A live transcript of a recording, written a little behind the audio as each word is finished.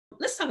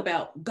talk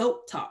about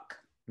GOAT talk.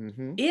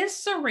 Mm-hmm. Is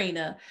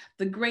Serena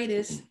the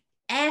greatest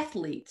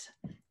athlete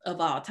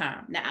of all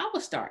time? Now, I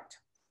will start,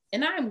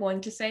 and I'm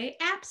going to say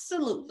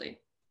absolutely.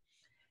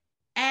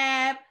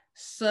 Absolutely.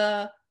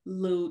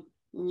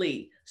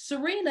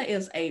 Serena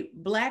is a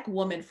Black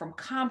woman from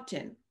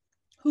Compton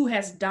who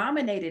has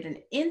dominated an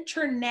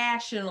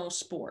international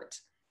sport.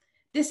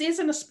 This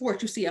isn't a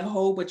sport you see a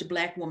whole bunch of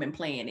Black women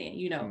playing in.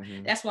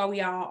 Mm-hmm. That's why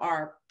we all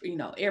are,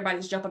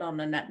 everybody's jumping on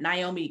the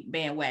Naomi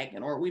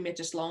bandwagon, or we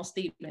mentioned Sloane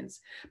Stevens,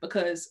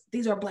 because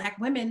these are Black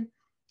women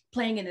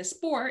playing in this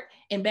sport.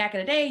 And back in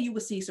the day, you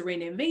would see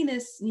Serena and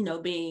Venus,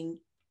 being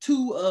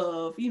two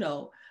of,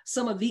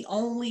 some of the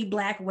only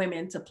Black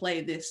women to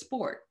play this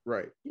sport.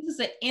 Right. This is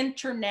an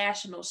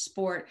international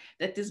sport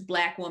that this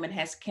Black woman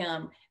has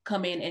come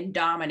in and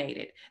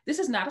dominated. This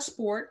is not a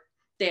sport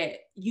that,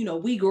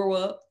 we grew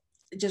up,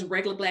 just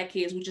regular Black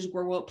kids, we just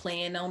grow up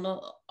playing on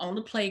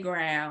the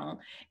playground,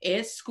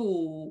 at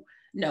school.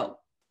 No,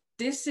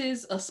 this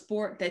is a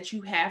sport that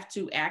you have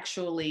to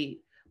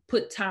actually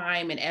put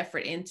time and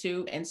effort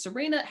into. And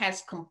Serena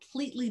has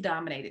completely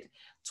dominated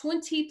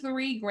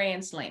 23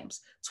 Grand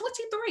Slams,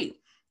 23,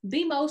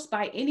 the most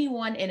by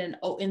anyone in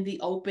the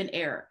open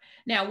era.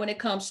 Now, when it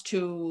comes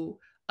to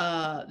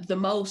the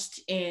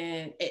most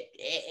at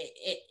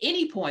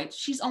any point,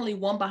 she's only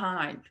one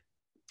behind,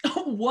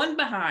 one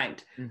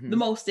behind Mm-hmm. the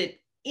most at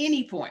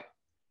any point.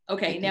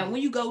 Okay, now when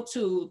you go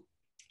to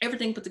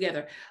everything put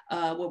together,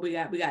 what we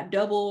got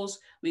doubles,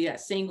 we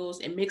got singles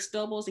and mixed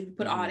doubles. If you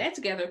put all that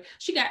together,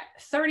 she got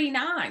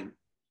 39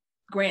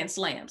 Grand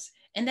Slams,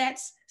 and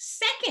that's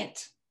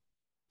second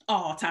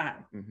all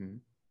time. Mm-hmm.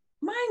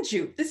 Mind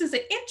you, this is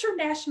an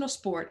international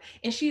sport,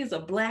 and she is a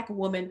Black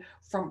woman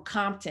from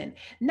Compton.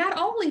 Not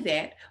only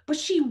that, but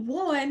she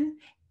won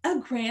a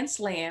Grand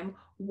Slam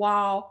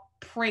while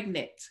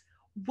pregnant.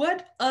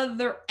 What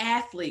other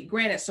athlete,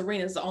 granted,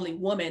 Serena is the only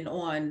woman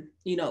on,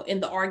 in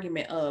the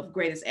argument of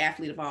greatest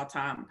athlete of all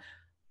time,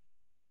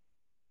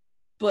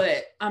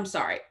 but I'm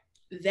sorry,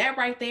 that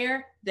right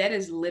there, that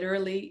is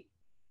literally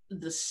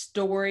the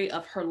story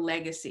of her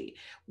legacy.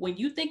 When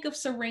you think of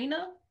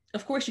Serena,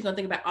 of course, you're going to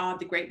think about all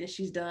the greatness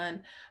she's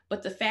done.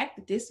 But the fact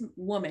that this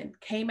woman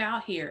came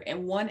out here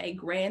and won a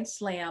Grand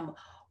Slam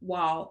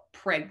while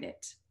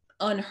pregnant,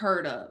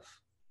 unheard of.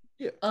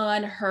 Yeah.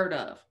 Unheard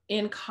of,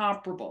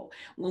 incomparable.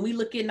 When we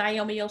look at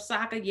Naomi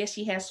Osaka, yes,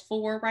 she has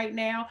 4 right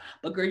now,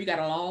 but girl, you got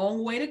a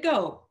long way to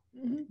go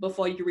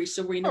before you reach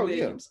Serena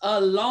Williams. Yeah.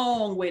 A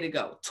long way to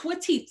go.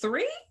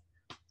 23?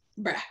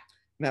 Bruh.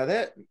 Now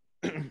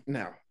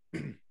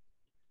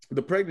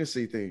the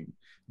pregnancy thing,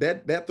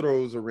 that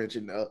throws a wrench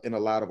in a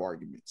lot of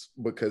arguments,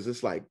 because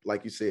it's like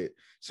you said,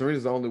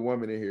 Serena's the only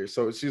woman in here,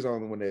 so she's the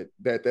only one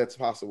that's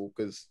possible,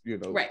 because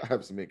right.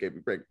 Obviously men can't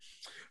be pregnant.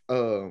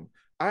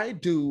 I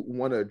do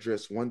want to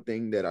address one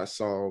thing that I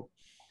saw.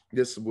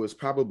 This was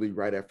probably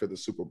right after the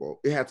Super Bowl.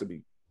 It had to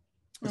be.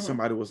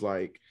 Somebody was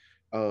like,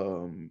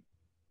 Serena's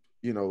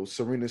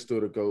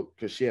still the GOAT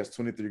because she has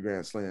 23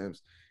 Grand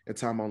Slams and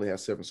Tom only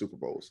has 7 Super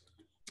Bowls.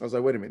 I was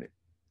like, wait a minute.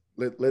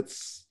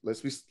 Let's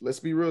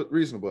be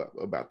reasonable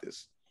about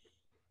this.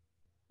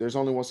 There's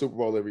only 1 Super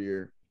Bowl every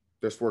year.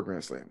 There's 4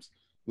 Grand Slams.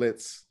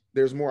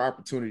 There's more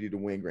opportunity to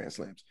win Grand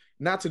Slams.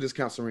 Not to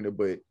discount Serena,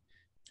 but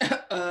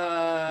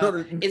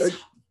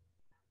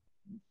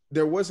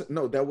that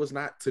was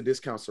not to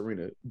discount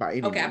Serena by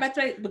any means. I'm about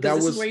to say, because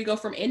this is where you go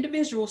from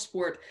individual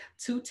sport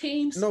to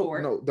team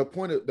sport. No. The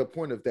point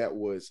of that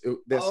was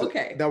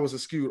that was a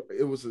skewed.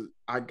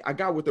 I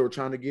got what they were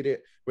trying to get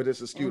at, but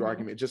it's a skewed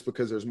argument just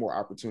because there's more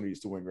opportunities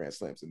to win Grand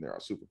Slams than there are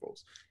Super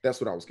Bowls. That's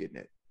what I was getting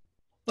at.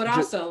 But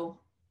also,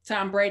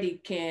 Tom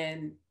Brady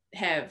can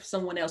have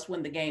someone else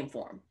win the game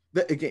for him.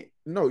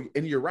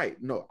 And you're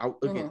right. No,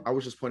 I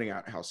was just pointing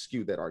out how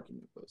skewed that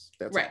argument was.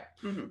 That's right.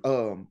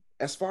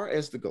 As far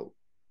as the GOAT.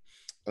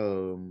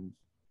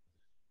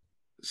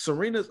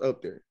 Serena's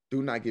up there.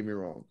 Do not get me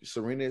wrong.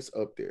 Serena is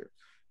up there.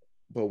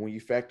 But when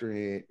you factor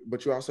in,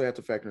 but you also have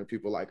to factor in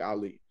people like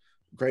Ali,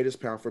 greatest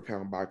pound for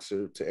pound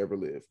boxer to ever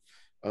live.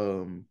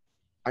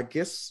 I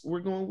guess we're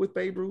going with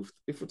Babe Ruth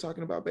if we're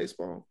talking about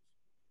baseball.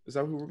 Is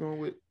that who we're going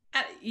with?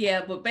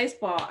 Yeah, but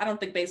baseball, I don't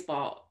think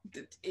baseball.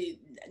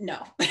 No,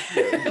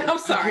 I'm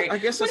sorry. I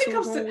guess when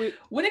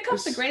it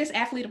comes to greatest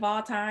athlete of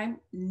all time,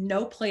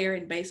 no player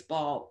in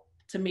baseball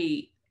to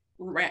me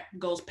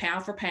goes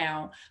pound for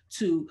pound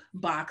to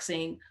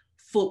boxing,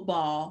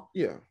 football,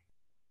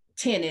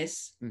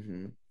 tennis,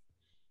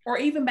 or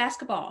even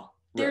basketball.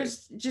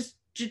 There's just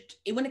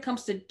when it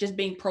comes to just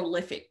being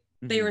prolific,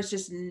 there is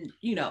just no.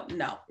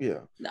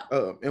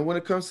 And when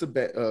it comes to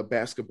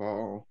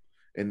basketball,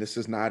 and this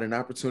is not an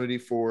opportunity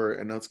for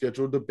an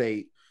unscheduled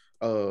debate,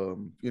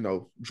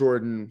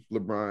 Jordan,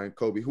 LeBron,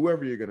 Kobe,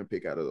 whoever you're going to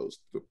pick out of those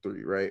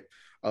 3, right?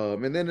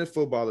 And then in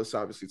football, it's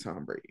obviously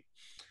Tom Brady.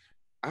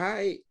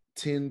 I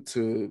tend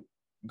to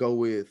go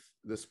with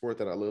the sport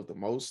that I love the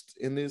most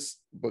in this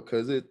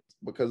because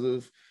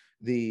of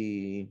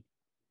the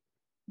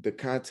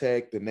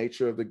contact, the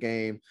nature of the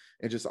game,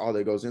 and just all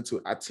that goes into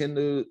it. I tend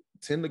to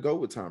go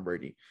with Tom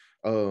Brady,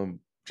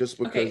 just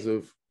because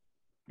of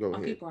Go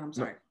ahead. Keep going. I'm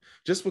sorry. No,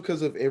 just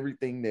because of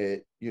everything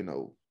that, you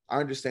know, I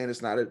understand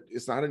it's not an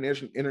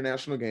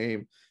international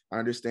game. I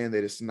understand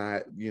that it's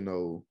not, you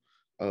know,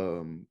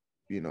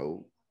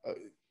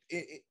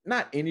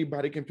 not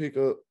anybody can pick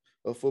up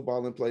a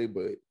football and play,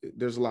 but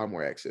there's a lot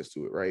more access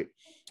to it, right?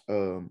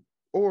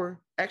 Or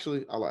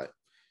actually, I lied.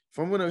 If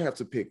I'm gonna have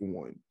to pick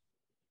one,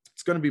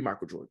 it's gonna be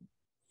Michael Jordan.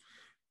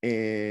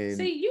 And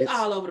see, you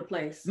all over the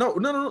place. No.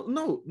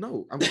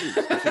 I'm serious.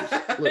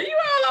 Look, you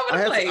all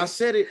over the place. I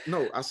said it.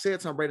 No, I said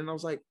Tom Brady, and I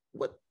was like,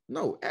 "What?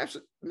 No,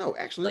 actually, so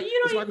it's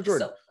Michael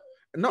Jordan."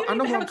 No, I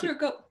know have a clear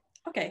go.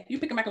 Okay, you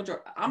pick a Michael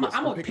Jordan. I'm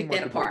gonna pick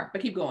that apart, Jordan.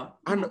 But keep going.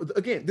 I know.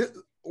 Again,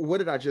 what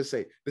did I just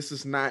say? This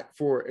is not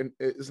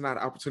it's not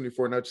an opportunity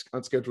for an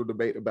unscheduled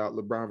debate about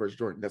LeBron versus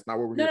Jordan. That's not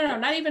what we're. No,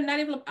 not even.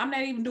 I'm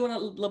not even doing a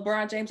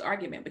LeBron James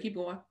argument. But keep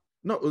going.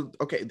 No,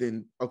 okay,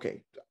 then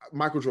okay,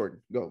 Michael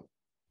Jordan, go.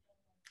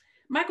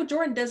 Michael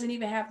Jordan doesn't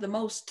even have the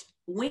most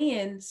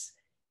wins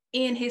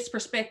in his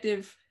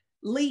respective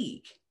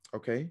league.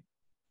 Okay.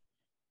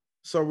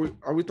 So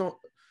are we throwing?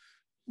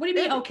 What do you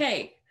mean?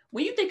 Okay,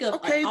 when you think of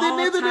an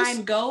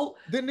all-time GOAT,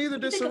 then neither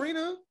does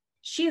Serena.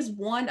 She is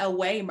one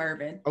away,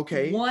 Mervin.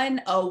 Okay.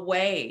 One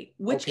away,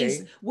 which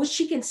is what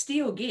she can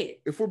still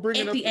get if we're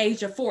bringing at the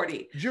age of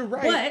 40. You're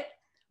right. But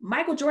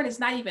Michael Jordan is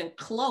not even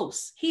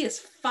close. He was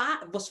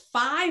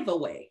five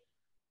away.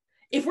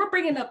 If we're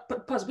bringing up,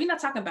 because we're not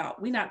talking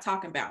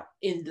about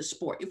in the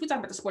sport. If we're talking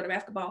about the sport of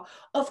basketball,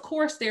 of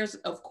course,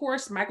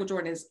 Michael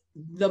Jordan is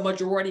the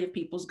majority of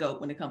people's GOAT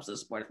when it comes to the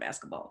sport of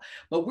basketball.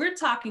 But we're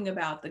talking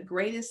about the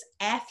greatest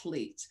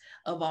athlete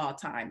of all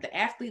time, the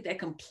athlete that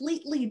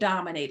completely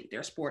dominated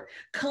their sport,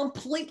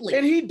 completely.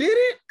 And he did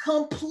it?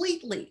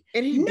 Completely.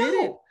 And he did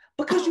it?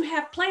 Because you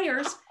have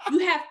players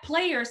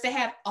that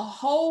have a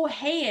whole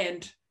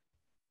hand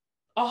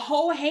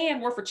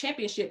worth of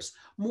championships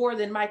more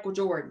than Michael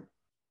Jordan.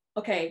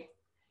 Okay,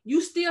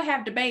 you still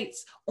have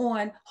debates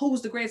on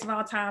who's the greatest of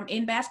all time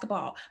in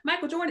basketball.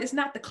 Michael Jordan is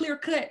not the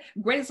clear-cut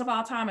greatest of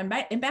all time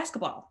in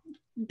basketball.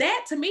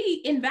 That to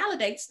me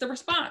invalidates the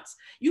response.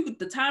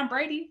 The Tom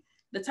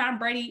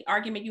Brady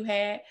argument you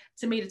had,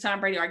 to me, the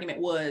Tom Brady argument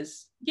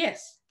was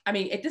yes. I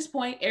mean, at this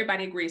point,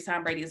 everybody agrees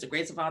Tom Brady is the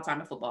greatest of all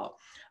time in football.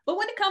 But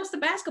when it comes to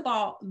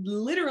basketball,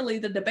 literally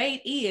the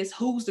debate is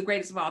who's the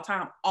greatest of all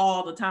time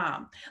all the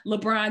time,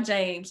 LeBron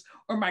James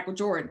or Michael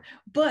Jordan.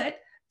 But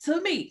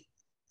to me,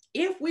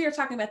 if we are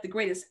talking about the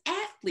greatest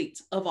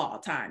athletes of all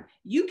time,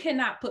 you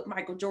cannot put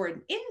Michael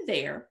Jordan in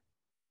there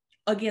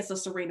against a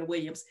Serena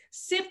Williams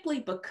simply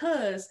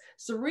because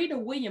Serena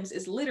Williams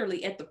is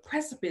literally at the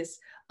precipice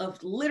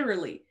of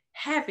literally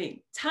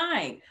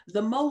tying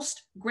the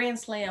most Grand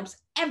Slams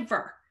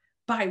ever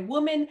by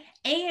woman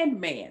and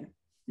man.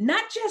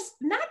 Not just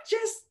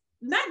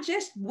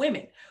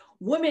women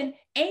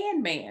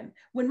and man.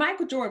 When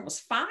Michael Jordan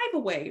was 5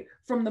 away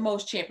from the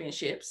most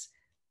championships,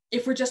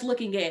 if we're just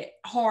looking at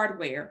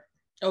hardware,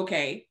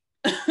 okay,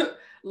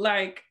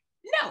 like,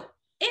 no, and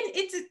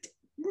it's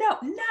no,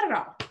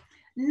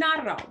 not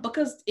at all.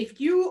 Because if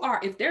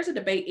there's a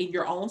debate in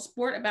your own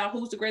sport about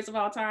who's the greatest of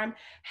all time,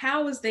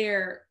 how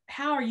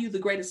are you the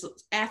greatest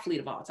athlete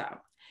of all time?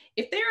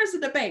 If there is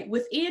a debate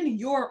within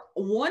your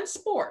one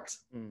sport,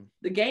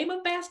 the game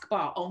of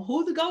basketball, on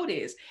who the GOAT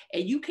is,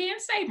 and you can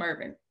say,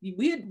 Mervin,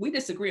 we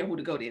disagree on who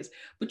the GOAT is,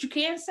 but you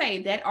can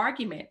say that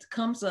argument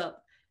comes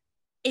up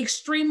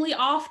extremely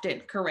often,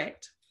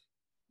 correct?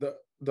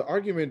 The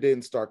argument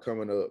didn't start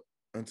coming up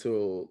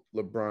until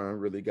LeBron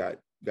really got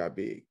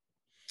big.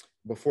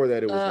 Before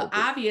that, it was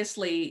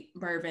obviously,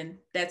 Mervin,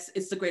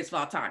 it's the greatest of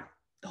all time.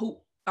 Who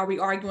are we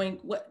arguing?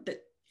 What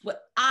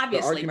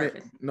obviously,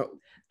 Mervin? No,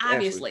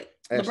 obviously,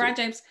 LeBron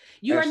James.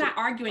 You are not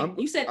arguing.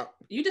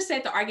 You just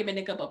said the argument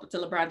didn't come up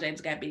until LeBron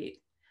James got big.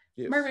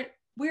 Yes. Mervin,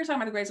 we're talking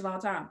about the greatest of all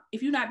time.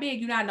 If you're not big,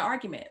 you're not in the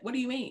argument. What do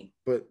you mean?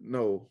 But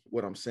no,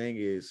 what I'm saying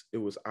is it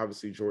was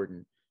obviously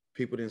Jordan.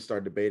 People didn't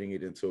start debating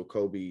it until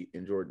Kobe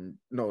and Jordan.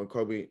 No, and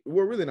Kobe.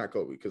 Well, really not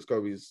Kobe, because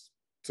Kobe's,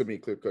 to me,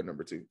 clear cut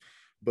number 2.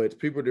 But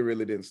people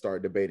really didn't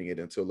start debating it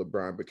until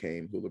LeBron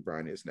became who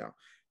LeBron is now.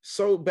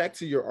 So back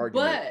to your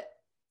argument.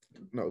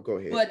 No, go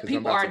ahead. But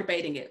people are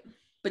debating it.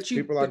 But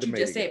you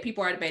just said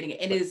people are debating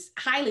it, and it is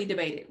highly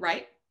debated,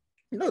 right?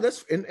 No,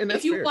 that's and that's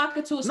if you fair. Walk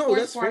into a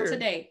sports bar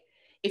today,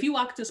 if you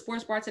walk into a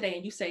sports bar today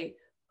and you say,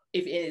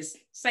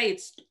 say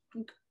it's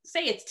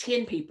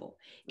 10 people.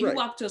 If you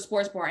walk to a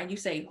sports bar and you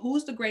say,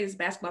 who's the greatest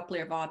basketball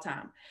player of all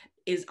time?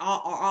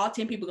 Are all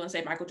 10 people going to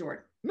say Michael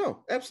Jordan?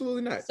 No,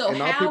 absolutely not. So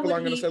and all people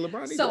aren't going to say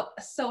LeBron either.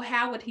 So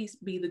how would he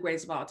be the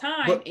greatest of all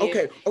time?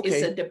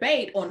 It's a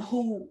debate on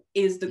who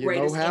is the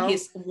greatest in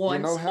his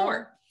one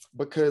sport.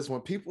 Because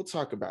when people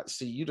talk about,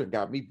 you done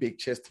got me big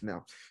chested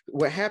now.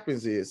 What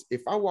happens is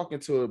if I walk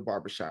into a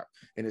barbershop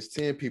and it's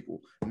 10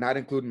 people, not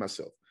including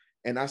myself,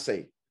 and I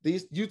say,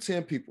 you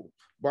 10 people,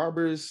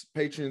 barbers,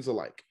 patrons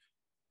alike,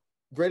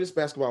 greatest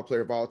basketball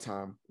player of all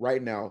time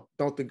right now,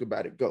 don't think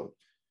about it, go.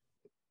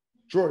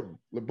 Jordan,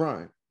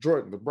 LeBron,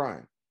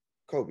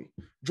 Kobe,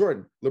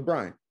 Jordan,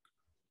 LeBron.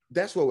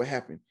 That's what would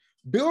happen.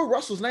 Bill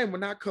Russell's name will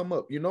not come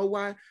up. You know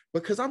why?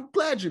 Because I'm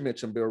glad you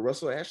mentioned Bill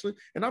Russell, Ashley,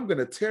 and I'm going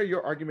to tear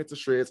your argument to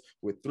shreds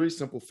with 3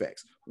 simple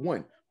facts.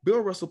 1, Bill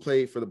Russell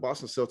played for the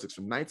Boston Celtics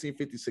from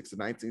 1956 to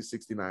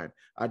 1969.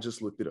 I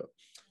just looked it up.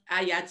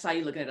 Yeah, I saw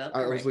you looking it up.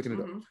 I was looking it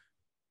up.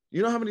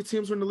 You know how many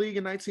teams were in the league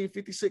in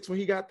 1956 when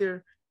he got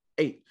there?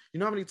 8. You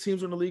know how many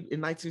teams were in the league in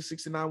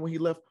 1969 when he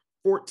left?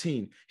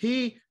 14.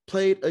 He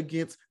played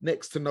against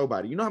next to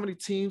nobody. You know how many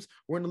teams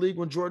were in the league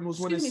when Jordan was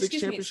winning 6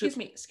 championships?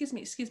 Excuse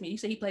me. You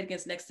said he played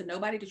against next to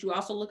nobody. Did you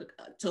also look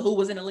to who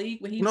was in the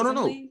league when he was in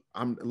the league?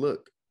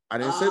 Look, I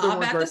didn't say there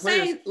weren't great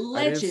players. Legends.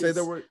 I didn't say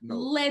there were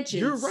legends.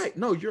 You're right.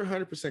 No, you're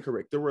 100%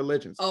 correct. There were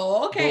legends.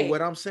 Oh, okay. But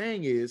what I'm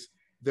saying is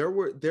there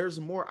were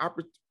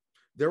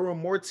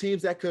more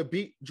teams that could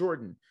beat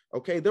Jordan.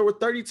 Okay, there were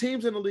 30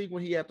 teams in the league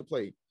when he had to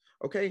play.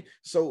 Okay,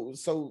 so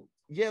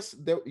yes,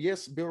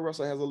 Bill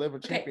Russell has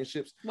 11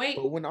 championships.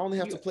 But when I only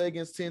have to play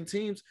against 10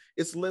 teams,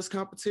 it's less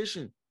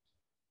competition.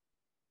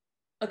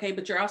 Okay,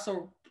 but you're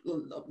also,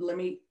 let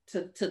me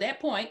to that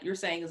point, you're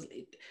saying is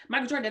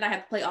Michael Jordan did not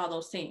have to play all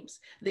those teams.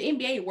 The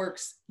NBA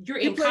works, you're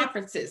in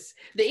conferences.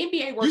 The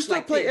NBA works. You still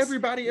like play this.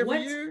 Everybody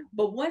every year.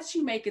 But once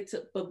you make it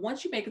to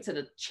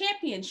the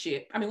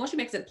championship, once you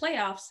make it to the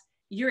playoffs,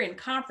 you're in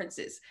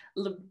conferences.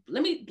 Let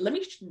me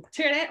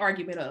tear that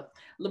argument up.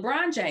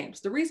 LeBron James,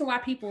 the reason why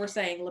people were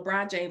saying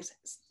LeBron James,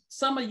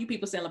 some of you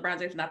people saying LeBron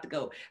James not to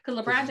go, because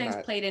LeBron James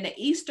played in the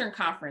Eastern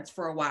Conference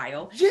for a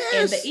while. Yes,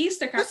 and the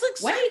Eastern Conference.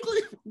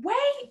 Exactly.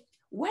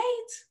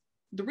 Wait.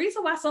 The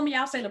reason why some of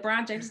y'all say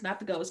LeBron James is not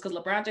to go is because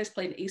LeBron James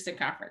played in the Eastern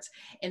Conference,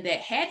 and that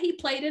had he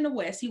played in the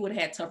West, he would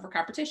have had tougher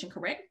competition.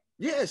 Correct?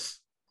 Yes,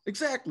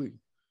 exactly.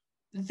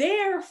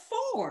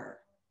 Therefore,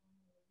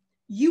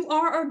 you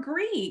are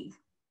agreeing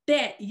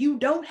that you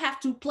don't have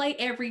to play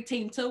every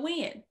team to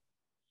win.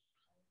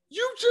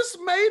 You just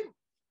made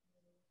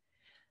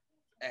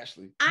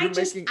Ashley. You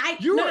just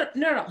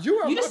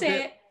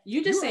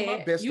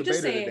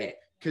said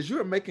because you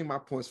are making my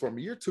points for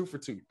me. You're 2 for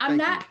 2. I'm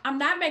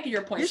not making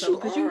your points.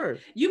 Yes,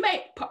 you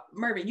made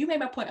Mervin. You made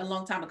my point a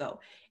long time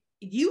ago.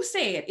 You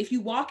said if you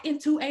walk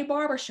into a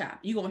barbershop,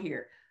 you're gonna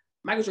hear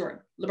Michael Jordan,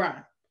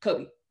 LeBron,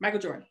 Kobe. Michael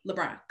Jordan,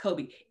 LeBron,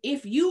 Kobe.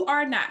 If you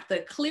are not the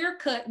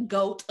clear-cut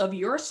GOAT of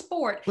your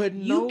sport,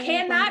 you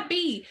cannot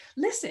be.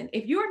 Listen,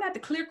 if you are not the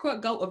clear-cut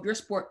GOAT of your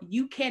sport,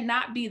 you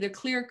cannot be the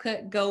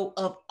clear-cut GOAT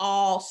of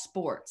all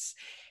sports.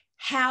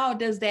 How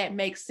does that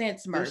make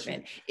sense,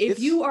 Mervin? If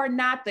you are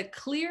not the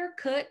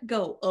clear-cut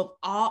GOAT of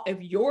all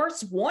of your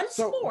sport,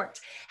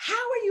 how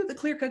are you the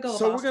clear-cut GOAT of all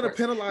sports? So we're going to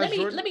penalize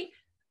Jordan?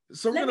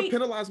 We're going to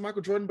penalize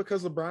Michael Jordan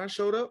because LeBron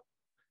showed up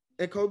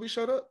and Kobe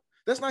showed up?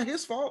 That's not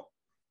his fault.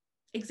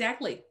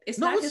 Exactly. It's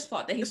not his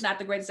fault that he's not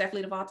the greatest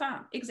athlete of all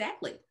time.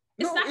 Exactly.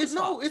 It's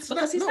not his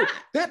fault.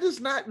 That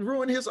does not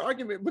ruin his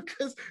argument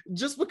because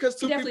just because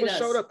 2 people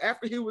showed up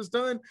after he was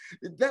done,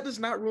 that does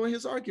not ruin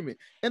his argument.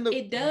 And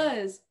it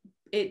does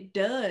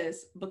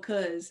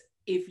because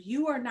if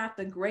you are not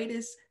the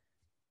greatest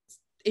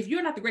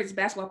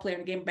basketball player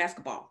in the game of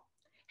basketball,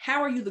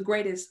 how are you the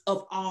greatest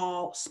of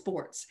all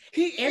sports?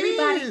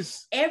 Everybody.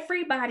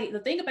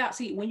 The thing about,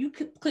 when you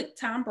click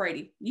Tom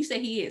Brady, you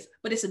say he is,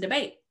 but it's a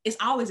debate. It's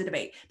always a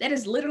debate. That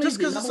is literally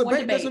the number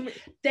one debate.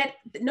 That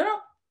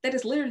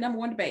is literally number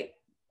one debate.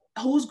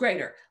 Who's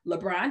greater,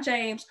 LeBron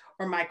James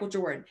or Michael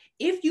Jordan?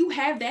 If you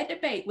have that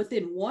debate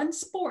within one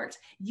sport,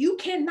 you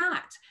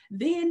cannot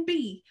then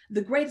be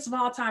the greatest of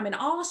all time in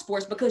all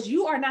sports because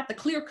you are not the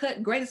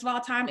clear-cut greatest of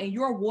all time in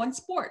your one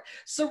sport.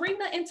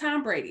 Serena and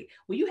Tom Brady.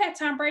 When you had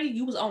Tom Brady,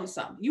 you was on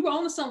something. You were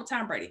on something with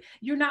Tom Brady.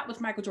 You're not with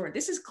Michael Jordan.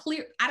 This is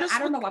clear. I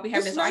don't know why we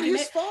have this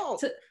argument.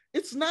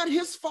 It's not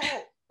his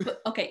fault.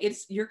 But, okay,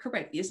 you're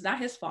correct. It's not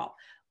his fault.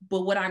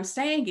 But what I'm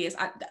saying is,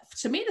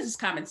 to me, this is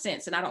common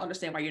sense, and I don't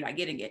understand why you're not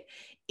getting it.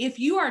 If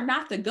you are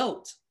not the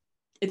GOAT,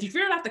 if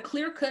you're not the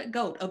clear-cut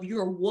GOAT of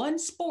your one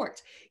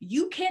sport,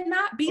 you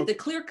cannot be the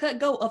clear-cut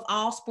GOAT of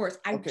all sports.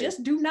 I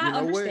just do not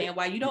understand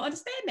why you don't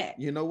understand that.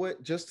 You know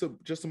what? Just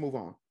to move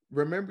on.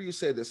 Remember you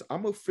said this.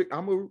 I'm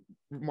gonna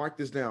mark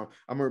this down.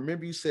 I'm gonna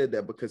remember you said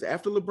that because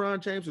after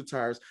LeBron James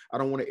retires, I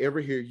don't want to ever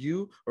hear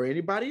you or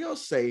anybody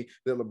else say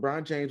that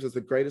LeBron James is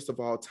the greatest of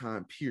all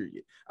time,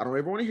 period. I don't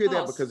ever want to hear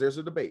that because there's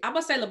a debate. I'm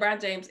gonna say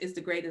LeBron James is the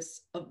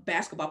greatest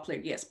basketball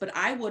player, yes, but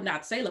I would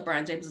not say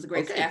LeBron James is the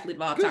greatest athlete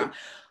of all time.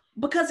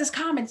 Because it's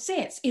common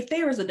sense. If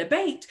there is a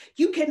debate,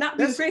 you cannot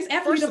be the greatest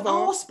athlete of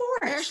all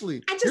sports.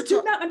 Ashley, I just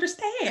do not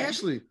understand.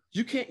 Ashley,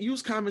 you can't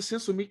use common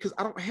sense with me because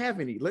I don't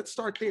have any. Let's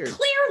start there.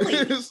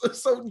 Clearly.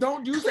 So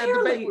don't use that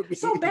debate with me.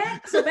 So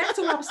back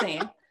to what I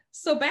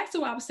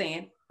was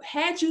saying.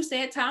 Had you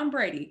said Tom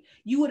Brady,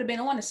 you would have been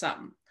on to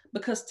something.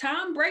 Because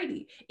Tom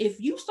Brady, if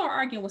you start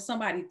arguing with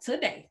somebody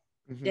today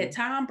that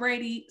Tom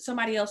Brady,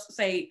 somebody else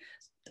say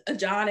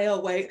John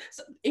Elway,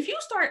 so if you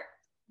start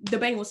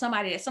debating with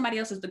somebody that somebody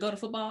else is to go to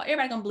football,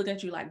 everybody gonna look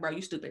at you like, bro,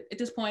 you stupid. At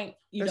this point,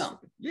 you don't.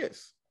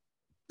 Yes.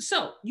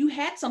 So you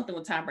had something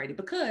with Tom Brady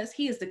because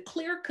he is the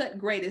clear-cut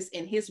greatest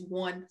in his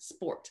one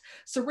sport.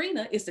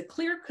 Serena is the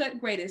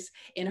clear-cut greatest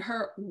in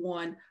her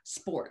one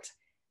sport.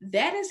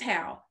 That is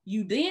how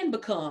you then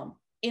become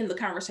in the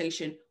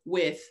conversation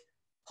with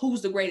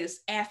who's the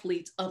greatest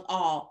athletes of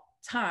all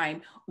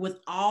time with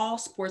all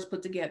sports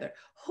put together.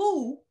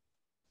 Who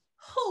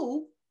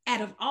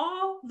out of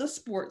all the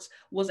sports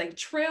was a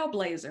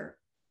trailblazer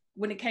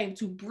when it came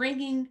to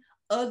bringing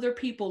other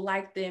people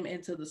like them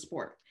into the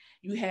sport?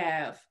 You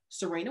have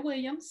Serena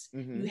Williams,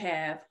 you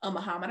have a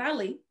Muhammad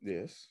Ali.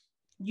 Yes.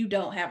 You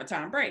don't have a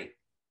Tom Brady.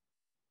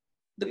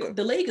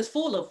 The league is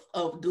full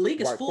of the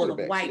league is full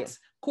of white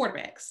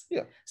quarterbacks.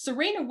 Yeah.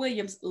 Serena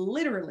Williams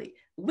literally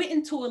went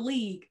into a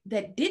league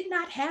that did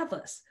not have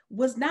us,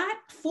 was not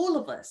full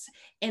of us.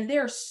 And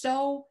there are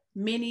so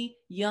many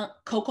young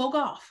Coco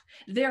Gauff.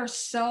 There are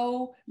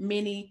so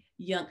many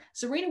young.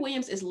 Serena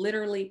Williams is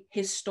literally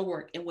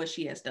historic in what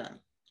she has done.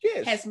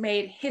 Yes. Has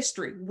made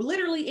history,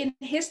 literally in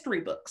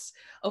history books.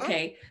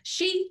 Okay.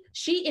 She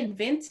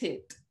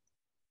invented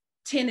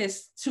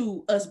tennis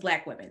to us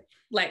Black women.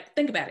 Like,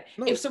 think about it.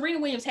 No. If Serena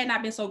Williams had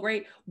not been so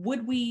great,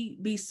 would we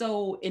be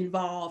so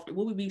involved?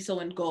 Would we be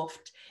so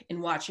engulfed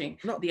in watching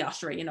the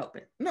Australian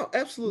Open? No,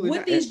 absolutely not.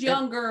 Would these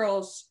young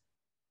girls,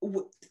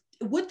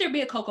 would there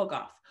be a Coco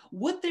Gauff?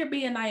 Would there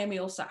be a Naomi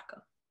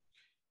Osaka?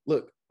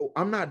 Look,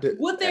 I'm not.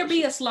 Would there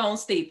be a Sloane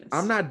Stephens?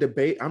 I'm not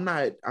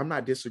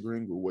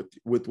disagreeing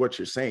with what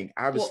you're saying.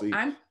 Obviously,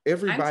 I'm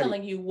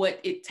telling you what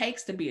it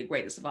takes to be a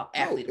greatest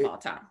athlete of all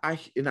time. I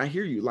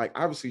hear you. Like,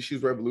 obviously,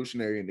 she's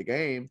revolutionary in the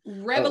game.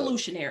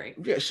 Revolutionary.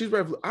 She's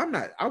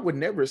I would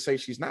never say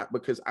she's not,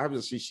 because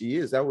obviously she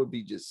is. That would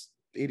be just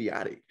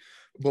idiotic.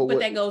 But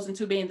that goes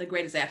into being the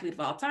greatest athlete of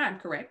all time,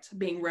 correct?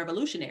 Being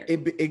revolutionary.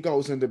 It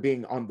goes into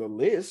being on the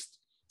list.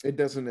 It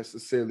doesn't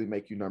necessarily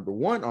make you number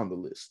one on the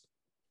list.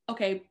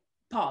 Okay.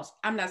 Pause.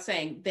 I'm not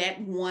saying that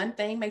one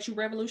thing makes you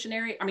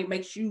revolutionary. I mean,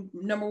 makes you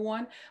number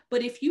one.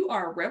 But if you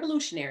are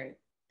revolutionary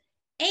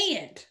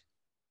and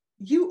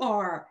you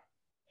are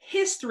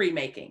history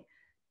making,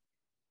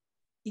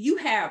 you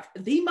have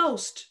the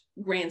most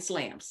Grand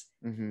Slams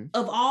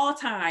of all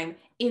time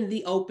in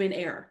the open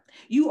era.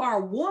 You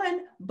are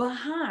one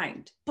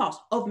behind, pause,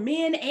 of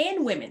men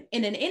and women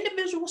in an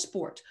individual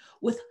sport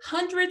with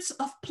hundreds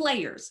of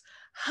players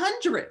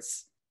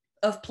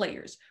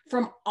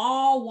from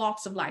all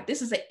walks of life.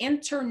 This is an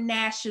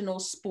international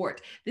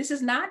sport. This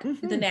is not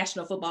the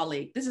National Football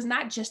League. This is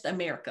not just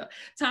America.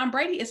 Tom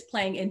Brady is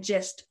playing in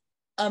just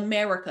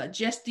America,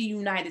 just the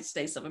United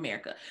States of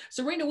America.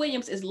 Serena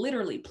Williams is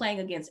literally playing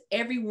against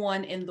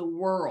everyone in the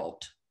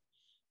world.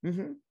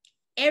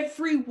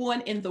 Everyone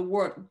in the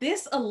world.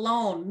 This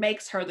alone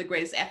makes her the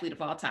greatest athlete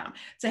of all time.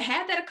 To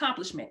have that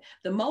accomplishment,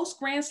 the most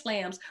Grand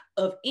Slams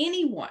of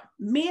anyone,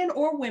 men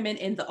or women,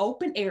 in the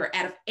open air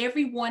out of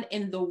everyone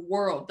in the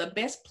world, the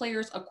best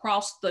players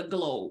across the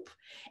globe,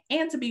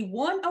 and to be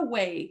one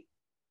away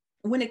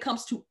when it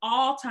comes to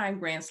all-time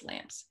Grand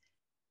Slams.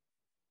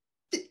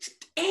 And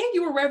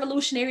you were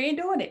revolutionary in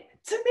doing it.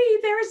 To me,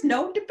 there is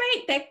no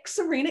debate that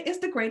Serena is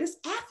the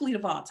greatest athlete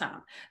of all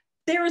time.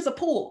 There is a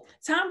pool.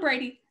 Tom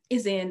Brady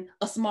is in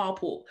a small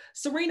pool.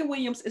 Serena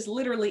Williams is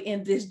literally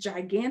in this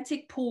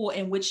gigantic pool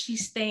in which she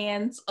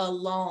stands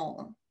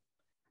alone.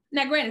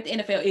 Now, granted, the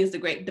NFL is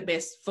the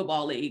best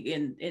football league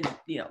in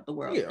the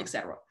world,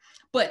 etc.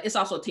 But it's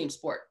also a team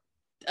sport.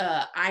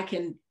 Will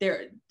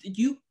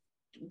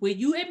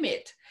you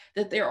admit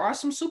that there are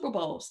some Super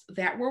Bowls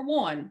that were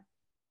won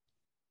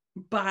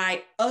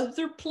by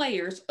other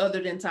players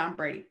other than Tom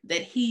Brady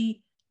that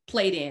he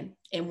played in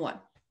and won?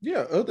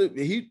 Yeah,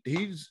 he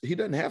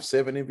doesn't have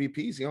 7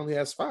 MVPs. He only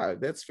has 5.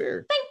 That's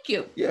fair. Thank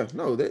you. Yeah,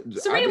 no,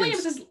 Serena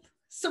Williams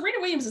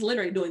is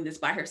literally doing this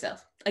by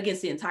herself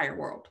against the entire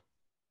world.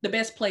 The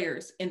best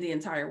players in the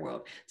entire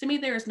world. To me,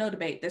 there is no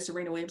debate that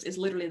Serena Williams is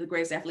literally the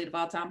greatest athlete of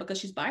all time, because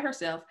she's by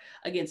herself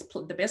against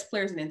the best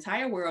players in the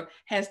entire world,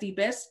 has the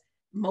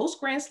most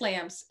Grand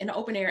Slams in the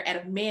open air out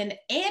of men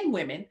and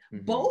women,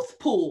 both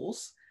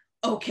pools.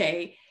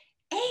 Okay.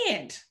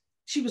 And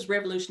she was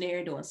revolutionary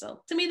in doing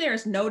so. To me, there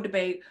is no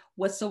debate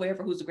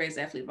whatsoever who's the greatest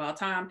athlete of all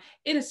time.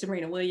 It is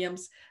Serena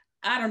Williams.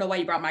 I don't know why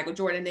you brought Michael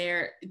Jordan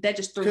there. That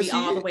just threw me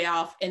all the way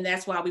off. And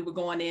that's why we were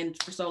going in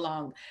for so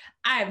long.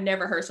 I have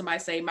never heard somebody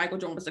say Michael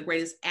Jordan was the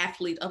greatest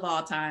athlete of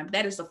all time.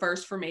 That is the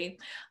first for me.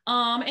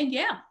 And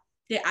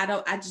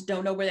I just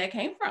don't know where that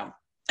came from.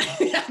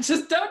 I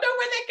just don't know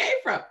where that came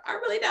from. I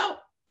really don't.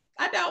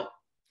 I don't.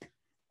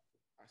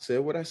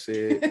 Said what I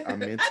said. I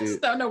meant I just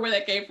don't know where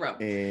that came from.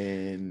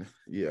 And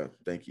yeah,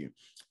 thank you.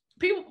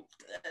 People,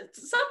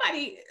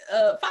 somebody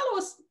follow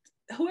us,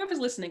 whoever's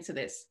listening to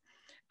this.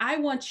 I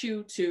want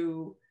you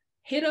to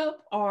hit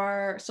up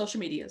our social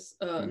medias.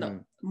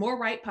 Moore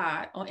Wright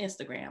Pod on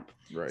Instagram.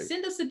 Right.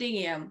 Send us a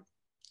DM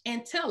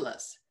and tell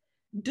us,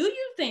 do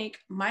you think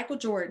Michael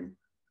Jordan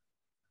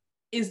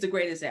is the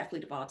greatest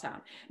athlete of all time?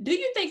 Do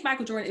you think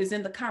Michael Jordan is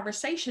in the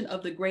conversation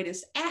of the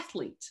greatest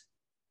athlete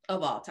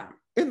of all time?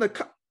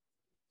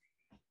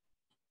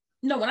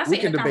 No, when I say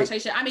in a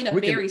conversation, I mean a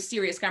very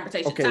serious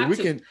conversation. Okay, we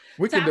can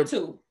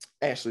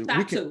Ashley,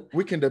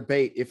 we can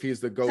debate if he's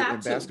the GOAT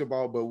in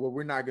basketball, but what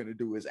we're not going to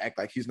do is act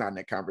like he's not in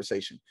that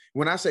conversation.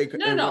 When I say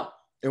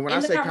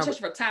conversation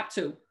for top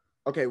 2.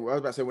 Okay, well, I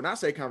was about to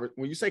say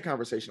when you say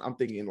conversation, I'm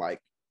thinking like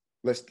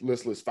let's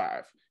list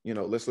five.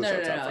 Let's list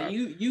our top five.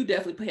 You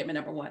definitely put him in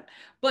number one.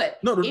 But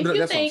no, if you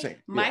that's think what I'm saying.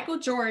 Michael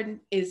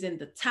Jordan is in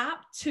the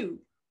top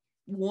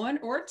one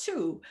or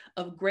two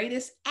of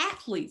greatest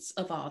athletes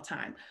of all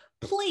time,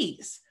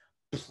 please,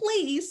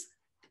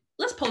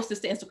 let's post this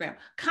to Instagram.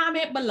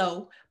 Comment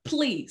below,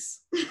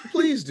 please.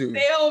 Please do.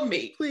 Tell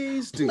me.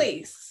 Please do.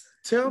 Please.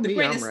 Tell me the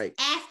greatest I'm right.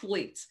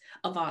 Athletes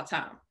of all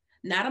time.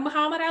 Not a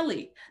Muhammad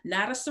Ali,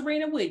 not a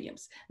Serena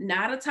Williams,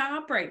 not a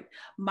Tom Brady.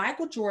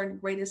 Michael Jordan,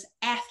 greatest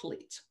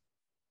athlete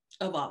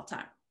of all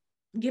time.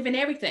 Given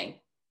everything,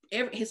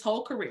 his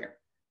whole career,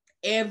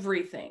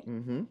 everything.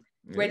 Mm-hmm.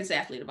 Yep. Greatest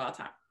athlete of all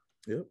time.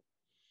 Yep.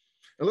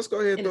 And let's go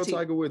ahead and throw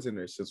Tiger Woods in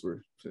there since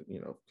we're,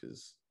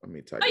 because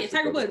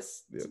Tiger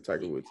Woods. Yeah,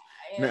 Tiger Woods.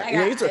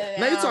 Now you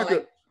talk.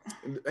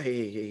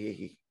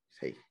 Hey.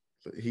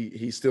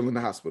 He's still in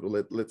the hospital.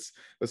 Let's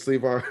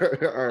leave our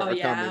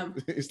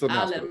comment. He's still in the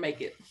hospital. Let him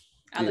make it.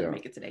 I'll let him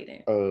make it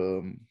today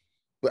then.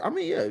 But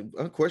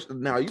unquestioned.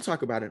 Now you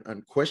talk about an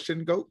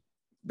unquestioned GOAT.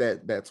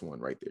 That's one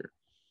right there.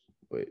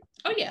 But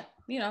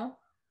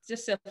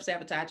just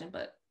self-sabotaging.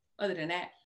 But other than that,